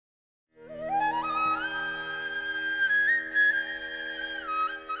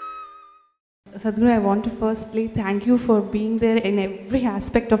Sadhguru, I want to firstly thank you for being there in every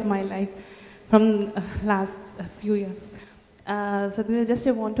aspect of my life from last few years. Sadhguru, just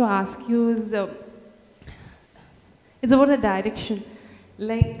I want to ask you is, it's about a direction,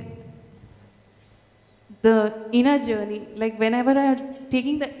 like the inner journey. Like whenever I'm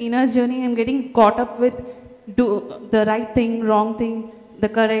taking the inner journey, I'm getting caught up with do the right thing, wrong thing, the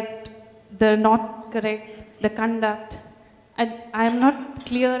correct, the not correct, the conduct. And I'm not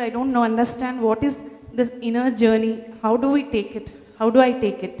clear, I don't know, understand what is this inner journey. How do we take it? How do I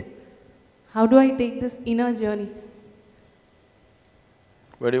take it? How do I take this inner journey?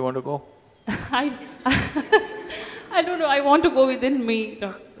 Where do you want to go? I, I don't know, I want to go within me,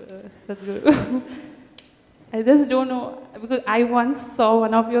 Dr. Sadhguru. I just don't know, because I once saw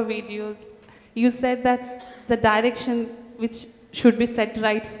one of your videos. You said that the direction which should be set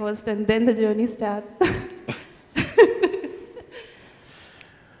right first and then the journey starts.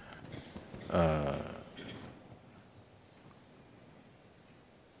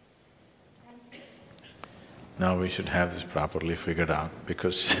 Now we should have this properly figured out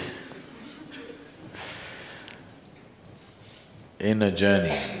because in a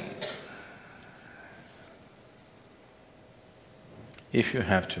journey, if you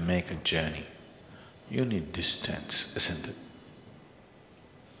have to make a journey, you need distance, isn't it?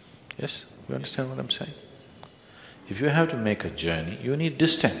 Yes? You understand what I'm saying? If you have to make a journey, you need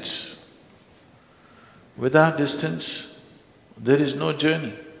distance. Without distance, there is no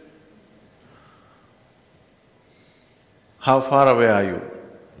journey. How far away are you?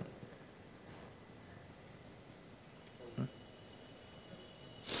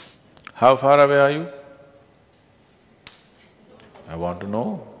 How far away are you? I want to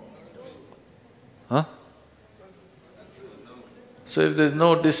know. Huh? So if there's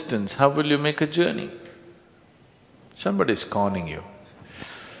no distance, how will you make a journey? Somebody's conning you.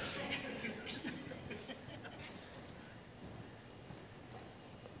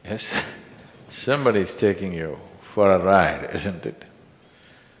 Yes? Somebody's taking you for a ride, isn't it?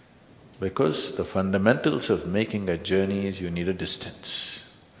 Because the fundamentals of making a journey is you need a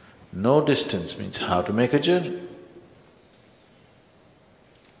distance. No distance means how to make a journey.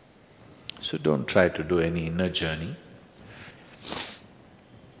 So don't try to do any inner journey.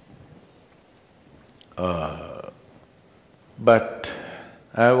 But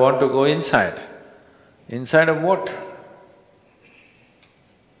I want to go inside. Inside of what?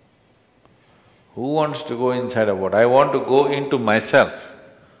 Who wants to go inside of what? I want to go into myself.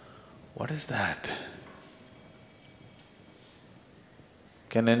 What is that?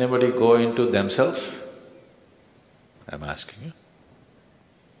 Can anybody go into themselves? I'm asking you.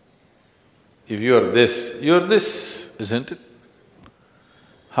 If you're this, isn't it?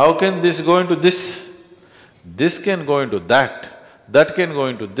 How can this go into this? This can go into that can go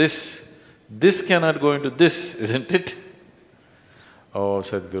into this cannot go into this, isn't it? Oh,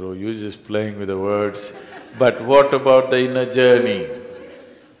 Sadhguru, you're just playing with the words, but what about the inner journey?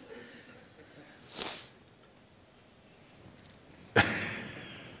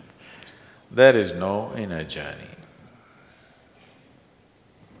 There is no inner journey.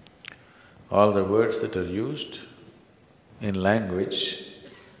 All the words that are used in language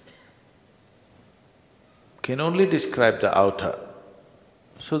can only describe the outer.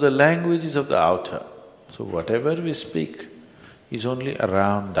 So the language is of the outer. So whatever we speak is only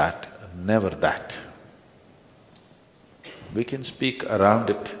around that, never that. We can speak around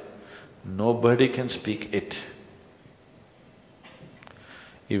it, nobody can speak it.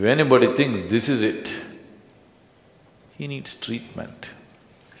 If anybody thinks this is it, he needs treatment.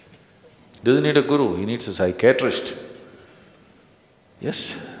 Doesn't need a guru, he needs a psychiatrist.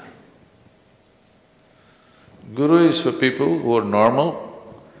 Yes. Guru is for people who are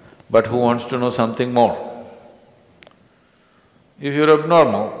normal, but who wants to know something more. If you're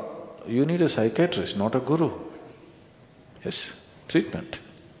abnormal, you need a psychiatrist, not a guru. Yes, treatment.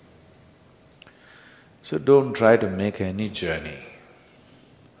 So don't try to make any journey.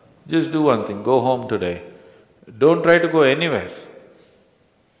 Just do one thing, go home today. Don't try to go anywhere.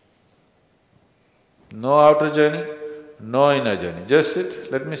 No outer journey, no inner journey. Just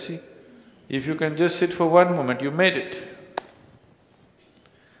sit, let me see. If you can just sit for one moment, you made it.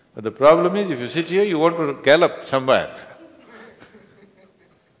 But the problem is, if you sit here, you want to gallop somewhere.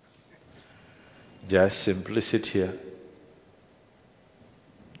 Just simply sit here.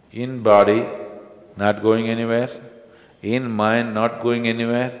 In body, not going anywhere. In mind, not going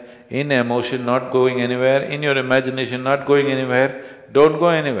anywhere. In emotion, not going anywhere. In your imagination, not going anywhere. Don't go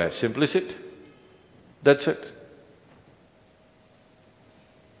anywhere, simply sit. That's it.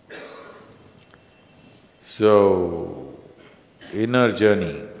 So, inner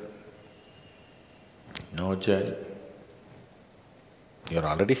journey no journey. You're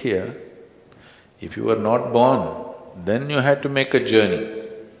already here. If you were not born, then you had to make a journey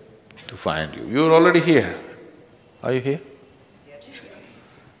to find you. You're already here. Are you here?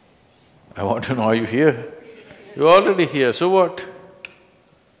 I want to know, are you here? You're already here, so what?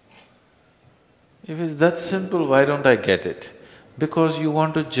 If it's that simple, why don't I get it? Because you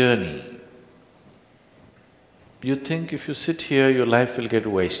want to journey. You think if you sit here, your life will get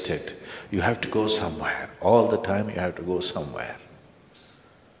wasted. You have to go somewhere. All the time you have to go somewhere.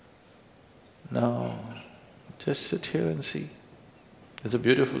 No, just sit here and see. There's a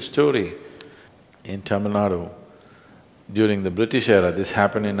beautiful story in Tamil Nadu. During the British era, this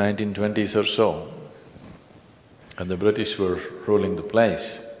happened in 1920s or so, and the British were ruling the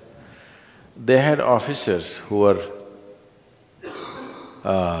place. They had officers who were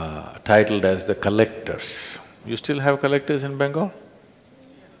titled as the collectors. You still have collectors in Bengal?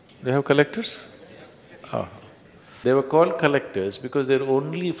 They have collectors? Oh. They were called collectors because their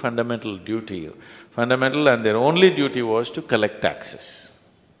only fundamental and their only duty was to collect taxes.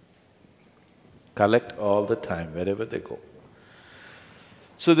 Collect all the time, wherever they go.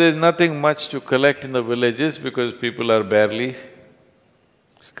 So there's nothing much to collect in the villages because people are barely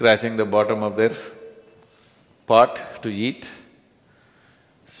scratching the bottom of their pot to eat.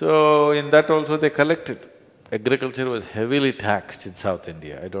 So in that also they collected. Agriculture was heavily taxed in South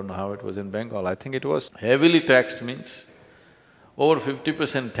India. I don't know how it was in Bengal, I think it was. Heavily taxed means over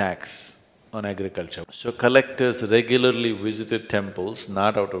 50% tax on agriculture. So collectors regularly visited temples,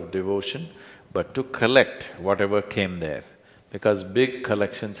 not out of devotion, but to collect whatever came there, because big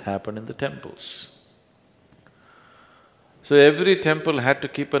collections happen in the temples. So every temple had to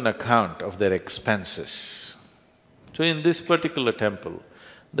keep an account of their expenses. So in this particular temple,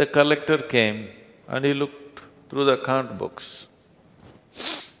 the collector came and he looked through the account books.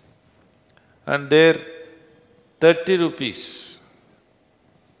 And there, 30 rupees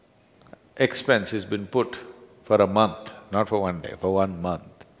expense has been put for a month, not for one day, for 1 month.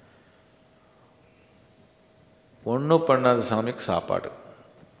 Onnu pannada samikku saapadu.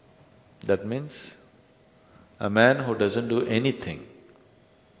 That means a man who doesn't do anything,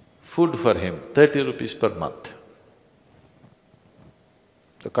 food for him, 30 rupees per month.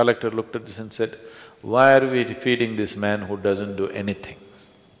 The collector looked at this and said, why are we feeding this man who doesn't do anything?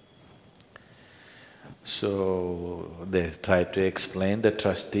 So they tried to explain, the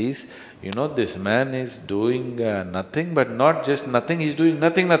trustees, you know, this man is doing nothing, but not just nothing, he's doing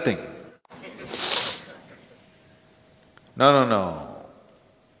nothing. No.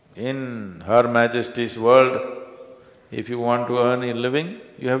 In Her Majesty's world, if you want to earn a living,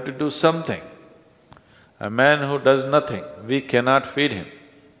 you have to do something. A man who does nothing, we cannot feed him.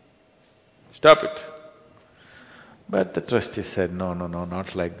 Stop it. But the trustee said, no,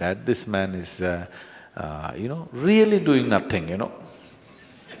 not like that. This man is, really doing nothing,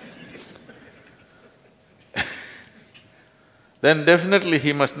 Then definitely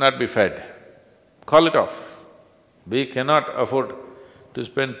he must not be fed. Call it off. We cannot afford to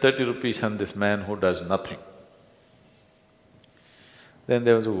spend 30 rupees on this man who does nothing. Then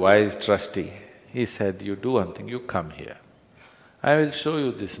there was a wise trustee. He said, you do one thing, you come here. I will show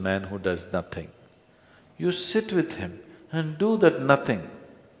you this man who does nothing. You sit with him and do that nothing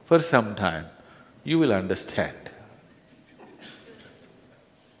for some time, you will understand.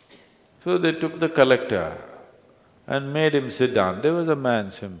 So they took the collector and made him sit down. There was a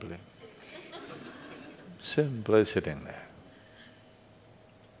man simply sitting there.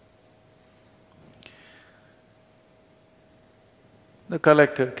 The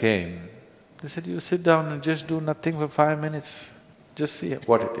collector came. They said, you sit down and just do nothing for 5 minutes, just see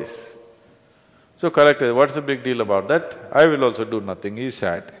what it is. So collector, what's the big deal about that? I will also do nothing. He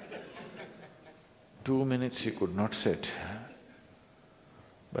sat. 2 minutes he could not sit.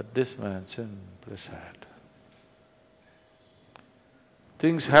 But this man simply sat.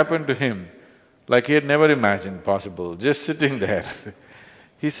 Things happened to him like he had never imagined possible, just sitting there.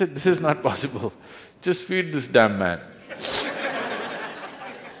 He said, this is not possible, just feed this damn man.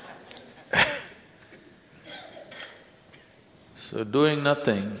 So doing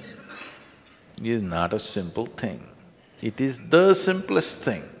nothing is not a simple thing. It is the simplest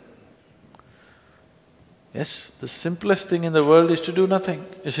thing. Yes, the simplest thing in the world is to do nothing,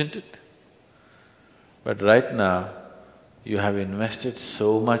 isn't it? But right now, you have invested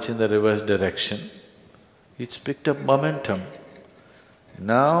so much in the reverse direction, it's picked up momentum.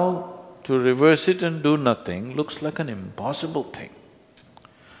 Now, to reverse it and do nothing looks like an impossible thing.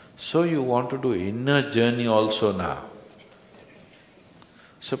 So you want to do inner journey also now.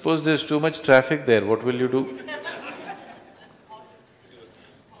 Suppose there's too much traffic there, what will you do?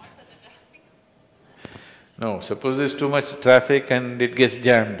 No, suppose there's too much traffic and it gets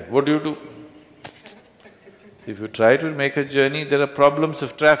jammed, what do? If you try to make a journey, there are problems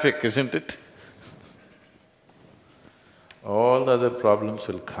of traffic, isn't it? All the other problems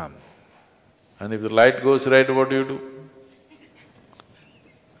will come. And if the light goes red, what do?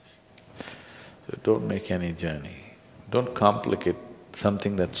 So don't make any journey. Don't complicate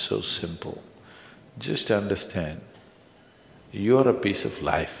something that's so simple. Just understand, you are a piece of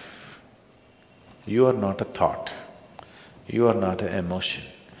life. You are not a thought. You are not an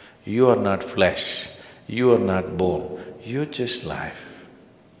emotion. You are not flesh. You are not bone. You're just life.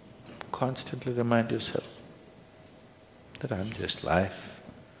 Constantly remind yourself that I'm just life.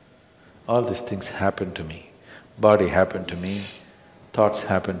 All these things happen to me. Body happened to me, thoughts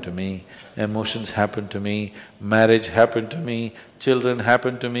happen to me, emotions happen to me, marriage happened to me, children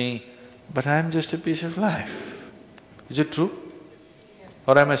happen to me, but I'm just a piece of life. Is it true?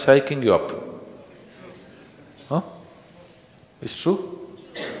 Or am I psyching you up? Huh? It's true?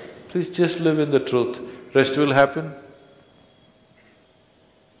 Please just live in the truth, rest will happen.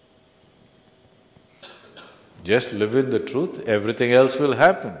 Just live in the truth, everything else will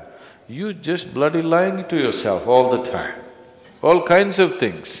happen. You just bloody lying to yourself all the time. All kinds of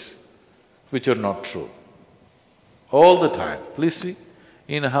things which are not true. All the time. Please see,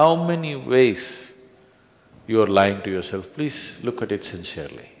 in how many ways you are lying to yourself, please look at it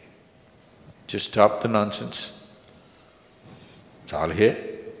sincerely. Just stop the nonsense. It's all here.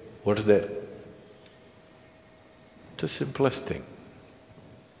 What's there? It's the simplest thing.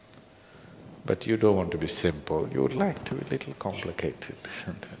 But you don't want to be simple, you would like to be a little complicated,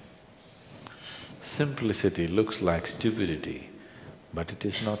 isn't it? Simplicity looks like stupidity, but it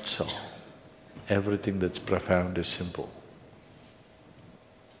is not so. Everything that's profound is simple.